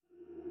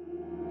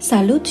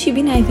Salut și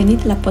bine ai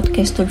venit la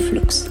podcastul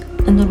Flux!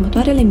 În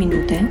următoarele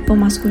minute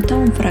vom asculta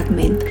un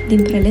fragment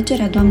din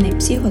prelegerea doamnei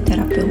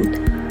psihoterapeut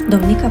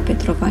Domnica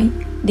Petrovai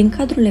din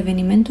cadrul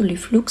evenimentului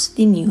Flux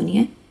din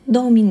iunie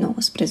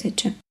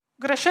 2019.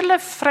 Greșelile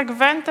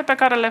frecvente pe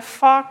care le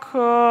fac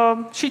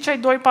și cei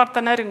doi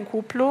parteneri în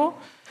cuplu,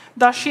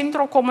 dar și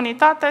într-o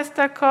comunitate,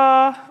 este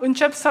că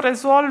încep să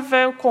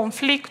rezolve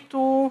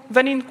conflictul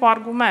venind cu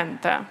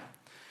argumente.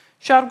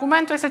 Și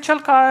argumentul este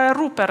cel care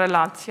rupe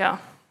relația.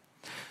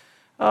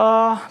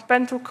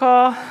 Pentru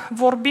că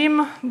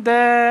vorbim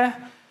de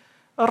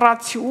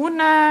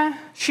rațiune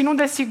și nu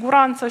de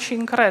siguranță și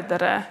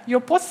încredere. Eu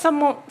pot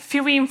să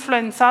fiu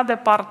influențat de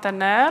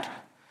partener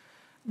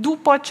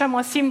după ce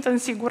mă simt în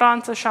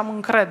siguranță și am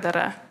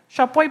încredere.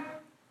 Și apoi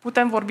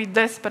putem vorbi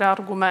despre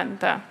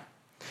argumente.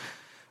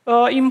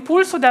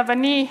 Impulsul de a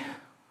veni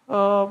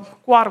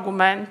cu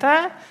argumente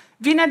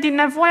vine din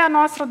nevoia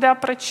noastră de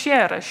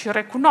apreciere și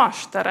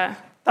recunoaștere,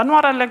 dar nu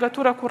are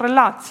legătură cu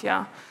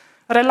relația.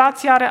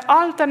 Relația are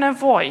alte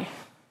nevoi.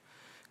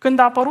 Când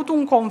a apărut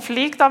un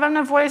conflict, avem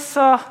nevoie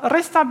să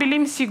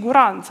restabilim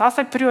siguranța.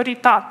 Asta e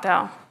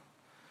prioritatea.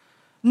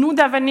 Nu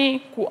de a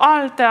veni cu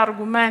alte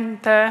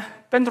argumente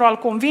pentru a-l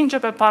convinge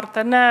pe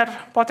partener,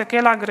 poate că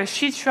el a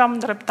greșit și eu am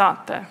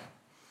dreptate.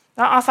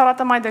 Da? Asta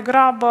arată mai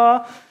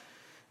degrabă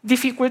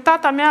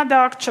dificultatea mea de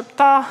a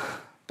accepta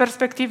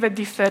perspective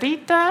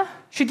diferite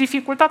și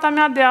dificultatea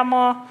mea de a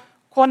mă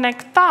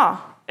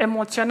conecta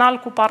emoțional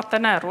cu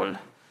partenerul.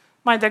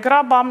 Mai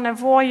degrabă am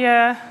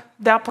nevoie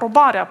de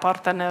aprobarea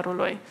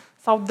partenerului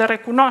sau de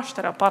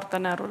recunoașterea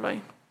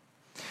partenerului.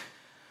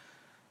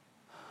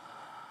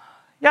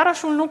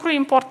 Iarăși un lucru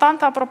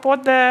important apropo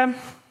de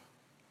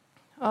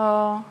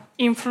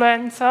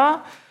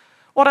influență,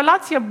 o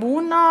relație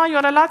bună e o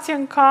relație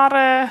în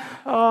care,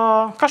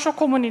 ca și o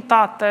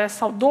comunitate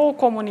sau două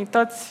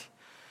comunități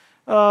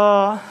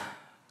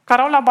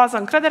care au la bază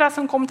încrederea,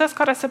 sunt comunități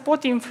care se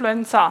pot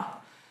influența.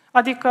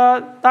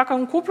 Adică dacă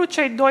în cuplu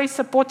cei doi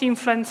se pot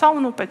influența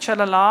unul pe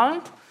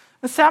celălalt,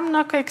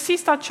 înseamnă că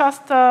există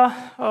această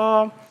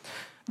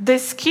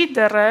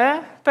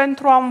deschidere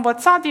pentru a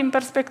învăța din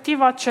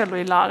perspectiva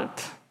celuilalt.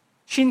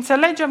 Și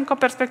înțelegem că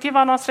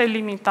perspectiva noastră e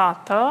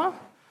limitată,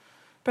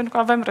 pentru că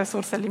avem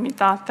resurse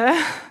limitate,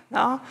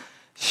 da?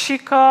 Și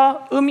că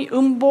îmi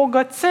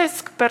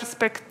îmbogățesc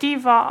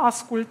perspectiva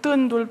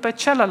ascultându-l pe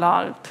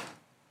celălalt.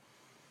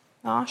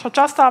 Da? Și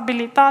această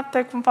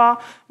abilitate cumva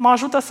mă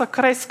ajută să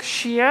cresc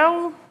și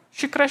eu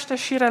și crește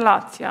și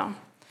relația.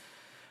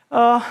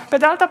 Pe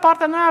de altă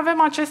parte, noi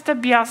avem aceste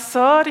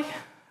biasări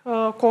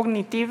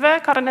cognitive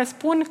care ne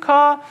spun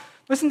că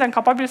noi suntem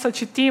capabili să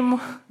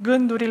citim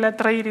gândurile,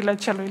 trăirile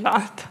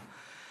celuilalt.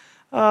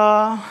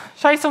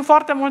 Și aici sunt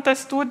foarte multe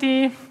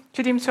studii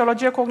și din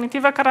psihologie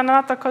cognitive care ne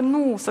arată că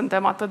nu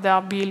suntem atât de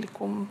abili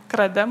cum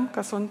credem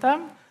că suntem,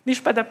 nici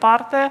pe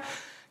departe,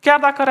 chiar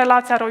dacă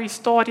relația are o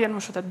istorie, nu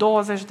știu, de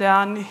 20 de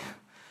ani,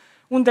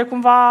 unde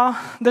cumva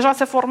deja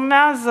se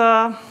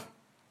formează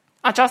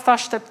această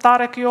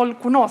așteptare că eu îl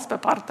cunosc pe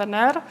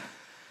partener,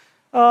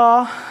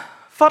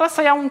 fără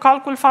să iau în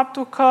calcul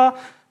faptul că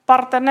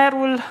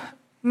partenerul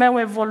meu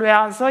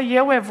evoluează,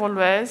 eu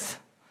evoluez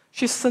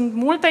și sunt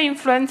multe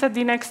influențe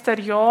din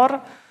exterior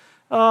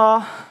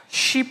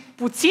și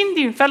puțin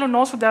din felul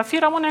nostru de a fi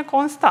rămâne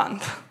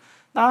constant.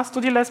 Da?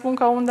 Studiile spun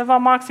că undeva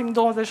maxim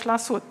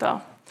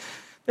 20%.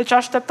 Deci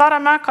așteptarea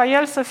mea ca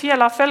el să fie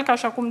la fel ca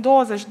și acum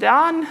 20 de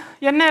ani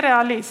e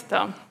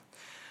nerealistă.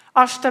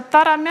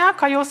 Așteptarea mea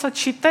ca eu să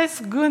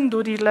citesc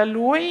gândurile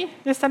lui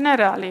este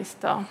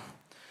nerealistă.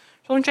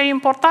 Și atunci e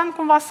important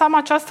cumva să am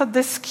această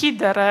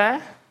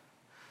deschidere,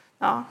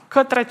 da,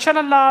 către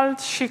celălalt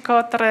și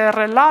către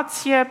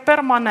relație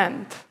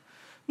permanent.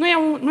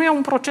 Nu e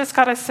un proces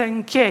care se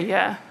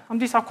încheie. Am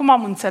zis, acum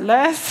am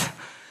înțeles,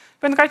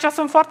 pentru că aici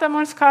sunt foarte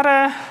mulți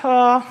care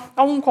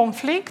au un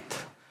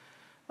conflict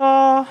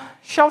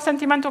și au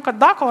sentimentul că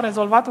dacă au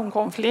rezolvat un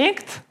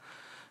conflict,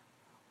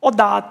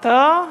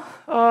 odată,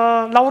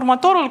 la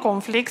următorul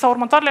conflict sau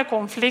următoarele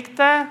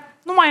conflicte,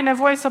 nu mai e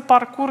nevoie să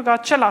parcurgă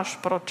același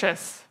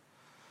proces.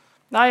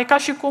 Da? E ca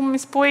și cum îmi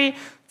spui,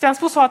 ți-am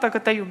spus o dată că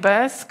te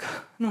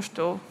iubesc, nu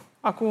știu,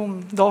 acum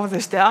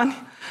 20 de ani,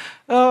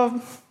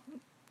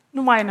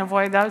 nu mai e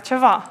nevoie de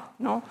altceva.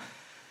 Nu?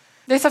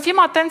 Deci să fim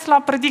atenți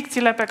la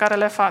predicțiile pe care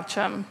le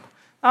facem.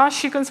 Da?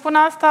 Și când spun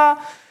asta,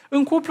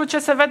 în cuplu ce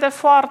se vede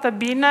foarte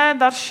bine,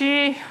 dar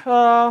și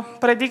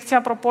predicția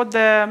apropo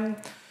de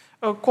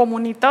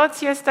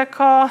comunități este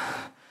că,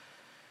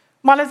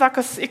 mai ales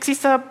dacă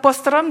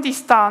păstrăm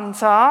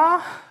distanța,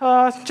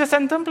 ce se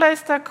întâmplă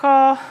este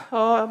că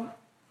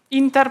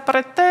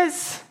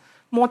interpretez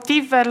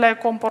motivele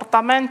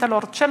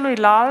comportamentelor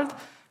celuilalt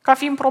ca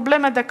fiind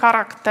probleme de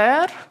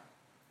caracter.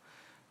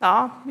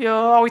 Da? Eu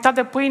am uitat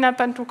de pâine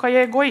pentru că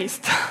e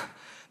egoist.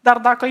 Dar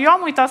dacă eu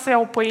am uitat să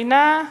iau pâine,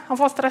 am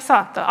fost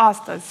stresată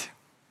astăzi.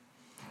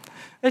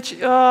 Deci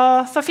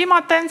să fim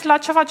atenți la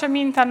ce face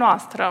mintea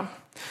noastră.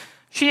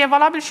 Și e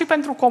valabil și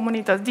pentru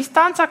comunități.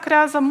 Distanța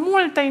creează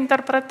multe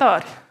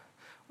interpretări.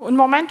 În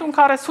momentul în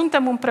care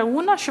suntem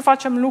împreună și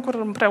facem lucruri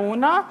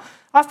împreună,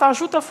 Asta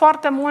ajută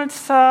foarte mult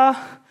să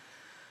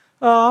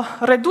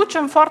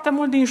reducem foarte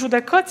mult din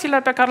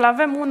judecățile pe care le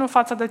avem unul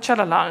față de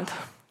celălalt.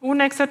 Un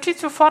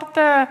exercițiu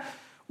foarte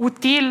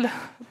util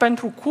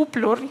pentru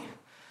cupluri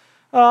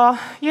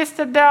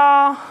este de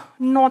a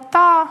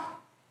nota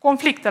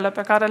conflictele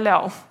pe care le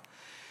au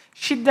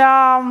și de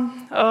a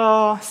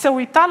se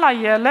uita la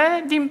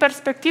ele din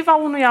perspectiva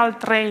unui al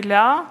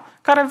treilea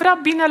care vrea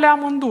binele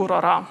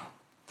amândurora.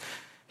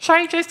 Și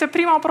aici este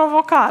prima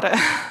provocare,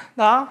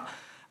 da?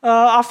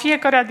 A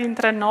fiecăruia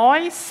dintre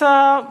noi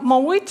să mă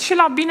uit și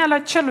la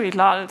binele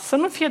celuilalt, să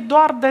nu fie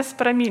doar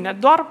despre mine,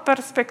 doar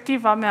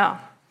perspectiva mea.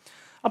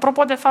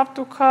 Apropo de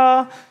faptul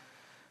că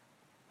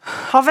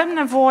avem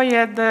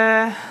nevoie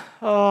de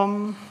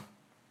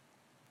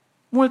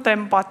multă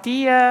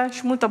empatie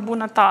și multă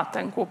bunătate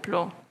în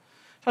cuplu.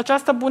 Și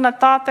această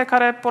bunătate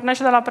care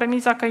pornește de la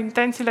premisa că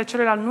intențiile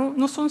celuilalt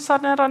nu sunt să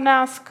ne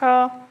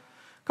rănească,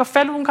 că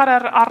felul în care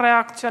ar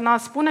reacționa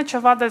spune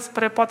ceva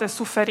despre poate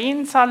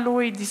suferința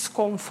lui,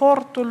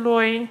 disconfortul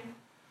lui.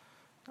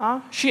 Da?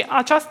 Și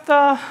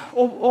această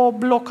o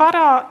blocare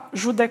a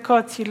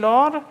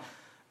judecăților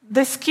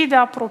deschide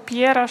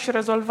apropierea și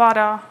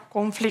rezolvarea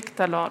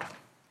conflictelor.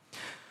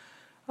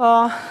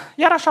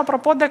 Iarăși,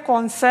 apropo de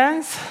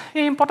consens,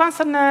 e important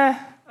să ne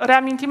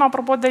reamintim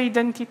apropo de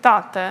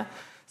identitate.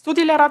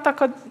 Studiile arată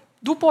că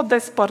după o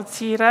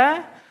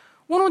despărțire,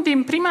 unul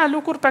din primele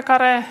lucruri pe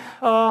care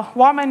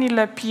oamenii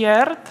le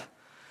pierd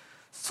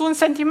sunt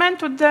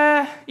sentimentul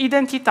de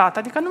identitate,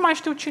 adică nu mai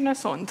știu cine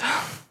sunt.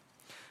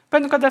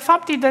 Pentru că, de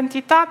fapt,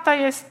 identitatea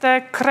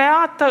este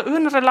creată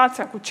în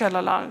relația cu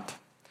celălalt.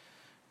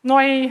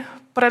 Noi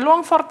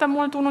preluăm foarte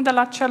mult unul de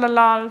la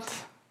celălalt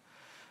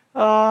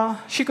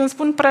și când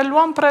spun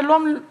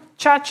preluăm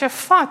ceea ce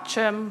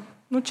facem,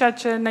 nu ceea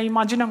ce ne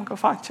imaginăm că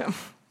facem.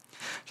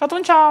 Și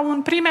atunci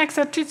un prim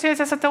exercițiu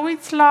este să te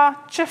uiți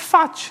la ce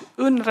faci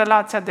în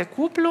relația de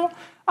cuplu.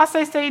 Asta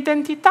este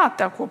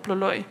identitatea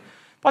cuplului.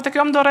 Poate că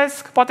eu îmi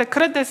doresc, poate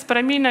cred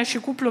despre mine și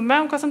cuplul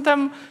meu că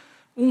suntem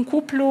un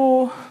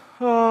cuplu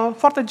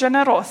foarte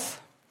generos.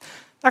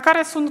 Dar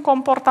care sunt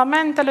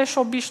comportamentele și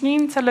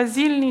obișnuințele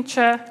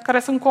zilnice care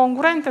sunt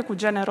congruente cu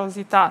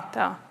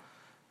generozitatea?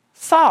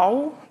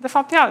 Sau, de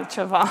fapt, e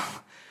altceva.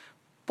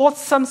 Pot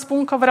să-mi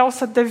spun că vreau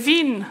să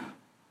devin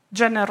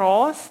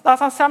generos, dar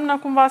asta înseamnă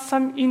cumva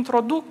să-mi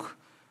introduc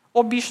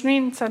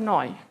obișnuințe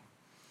noi.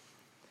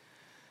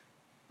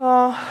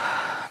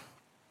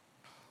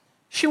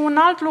 Și un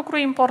alt lucru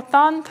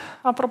important,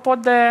 apropo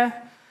de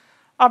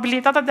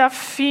abilitatea de a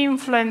fi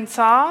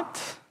influențat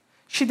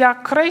și de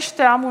a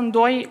crește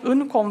amândoi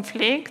în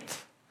conflict,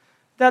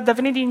 de a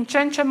deveni din ce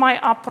în ce mai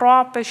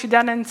aproape și de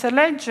a ne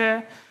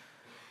înțelege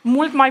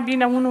mult mai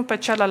bine unul pe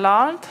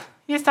celălalt,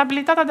 este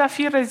abilitatea de a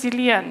fi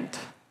rezilient,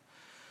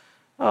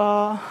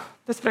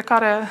 despre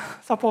care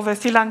s-a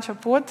povestit la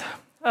început.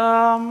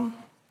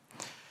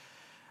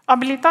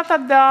 Abilitatea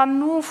de a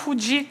nu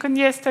fugi când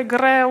este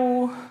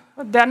greu,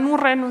 de a nu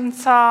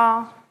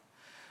renunța,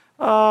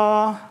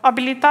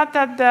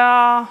 abilitatea de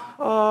a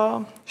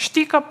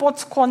ști că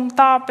poți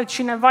conta pe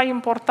cineva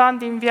important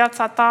din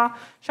viața ta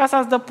și asta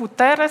îți dă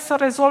putere să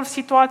rezolvi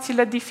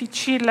situațiile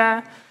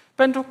dificile,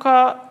 pentru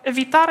că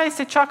evitarea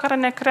este cea care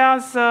ne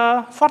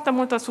creează foarte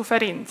multă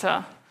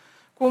suferință.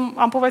 Cum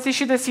am povestit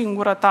și de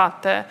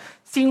singurătate.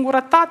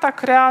 Singurătatea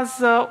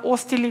creează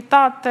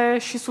ostilitate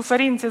și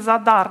suferințe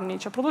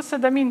zadarnice, produse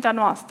de mintea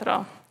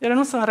noastră. Ele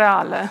nu sunt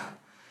reale.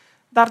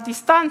 Dar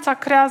distanța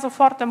creează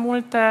foarte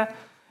multe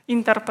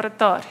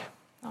interpretări.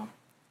 Da?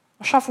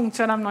 Așa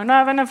funcționăm noi. Noi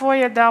avem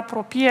nevoie de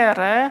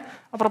apropiere,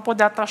 apropo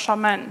de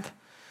atașament.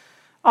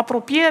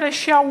 Apropiere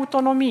și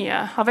autonomie.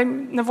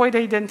 Avem nevoie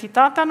de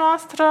identitatea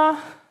noastră,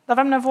 dar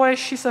avem nevoie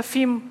și să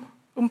fim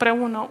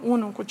împreună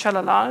unul cu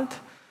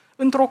celălalt,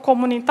 într-o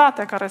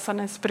comunitate care să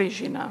ne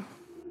sprijine.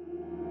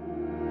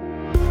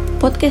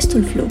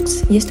 Podcastul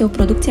Flux este o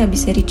producție a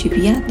Bisericii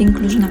Via din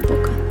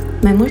Cluj-Napoca.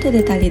 Mai multe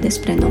detalii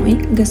despre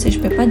noi găsești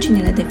pe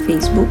paginile de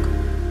Facebook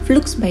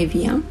Flux by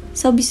Via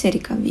sau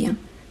Biserica Via.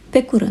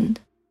 Pe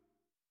curând!